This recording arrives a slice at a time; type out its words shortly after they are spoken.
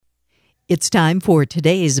It's time for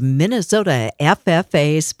today's Minnesota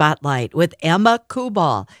FFA Spotlight with Emma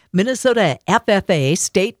Kubal, Minnesota FFA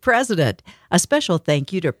State President. A special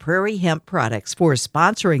thank you to Prairie Hemp Products for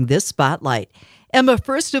sponsoring this spotlight. Emma,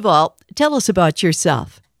 first of all, tell us about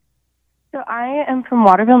yourself. So I am from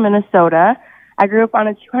Waterville, Minnesota. I grew up on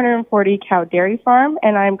a 240-cow dairy farm,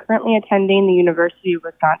 and I'm currently attending the University of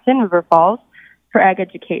Wisconsin, River Falls, for ag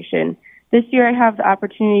education. This year I have the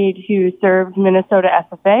opportunity to serve Minnesota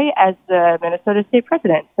FFA as the Minnesota State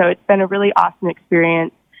President. So it's been a really awesome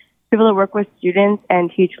experience to be able to work with students and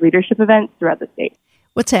teach leadership events throughout the state.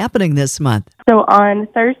 What's happening this month? So on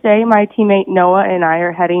Thursday, my teammate Noah and I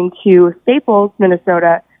are heading to Staples,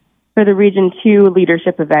 Minnesota for the Region 2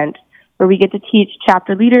 leadership event, where we get to teach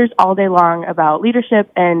chapter leaders all day long about leadership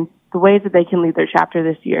and the ways that they can lead their chapter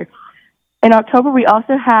this year. In October, we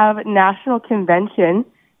also have National Convention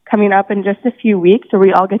coming up in just a few weeks, where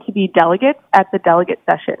we all get to be delegates at the delegate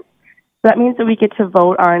session. So that means that we get to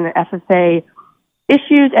vote on FFA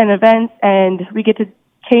issues and events, and we get to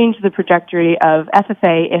change the trajectory of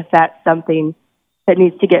FFA if that's something that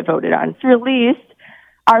needs to get voted on. We released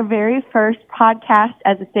our very first podcast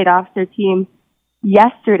as a state officer team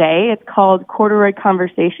yesterday. It's called Corduroy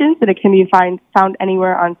Conversations, and it can be found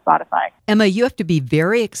anywhere on Spotify. Emma, you have to be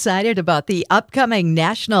very excited about the upcoming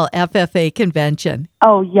National FFA Convention.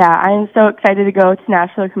 Oh, yeah. I'm so excited to go to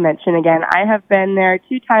National Convention again. I have been there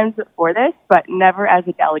 2 times before this, but never as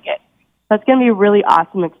a delegate. So it's going to be a really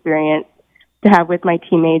awesome experience to have with my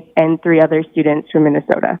teammates and 3 other students from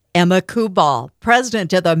Minnesota. Emma Kubal,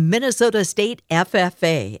 President of the Minnesota State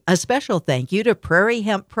FFA. A special thank you to Prairie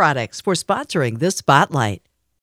Hemp Products for sponsoring this spotlight.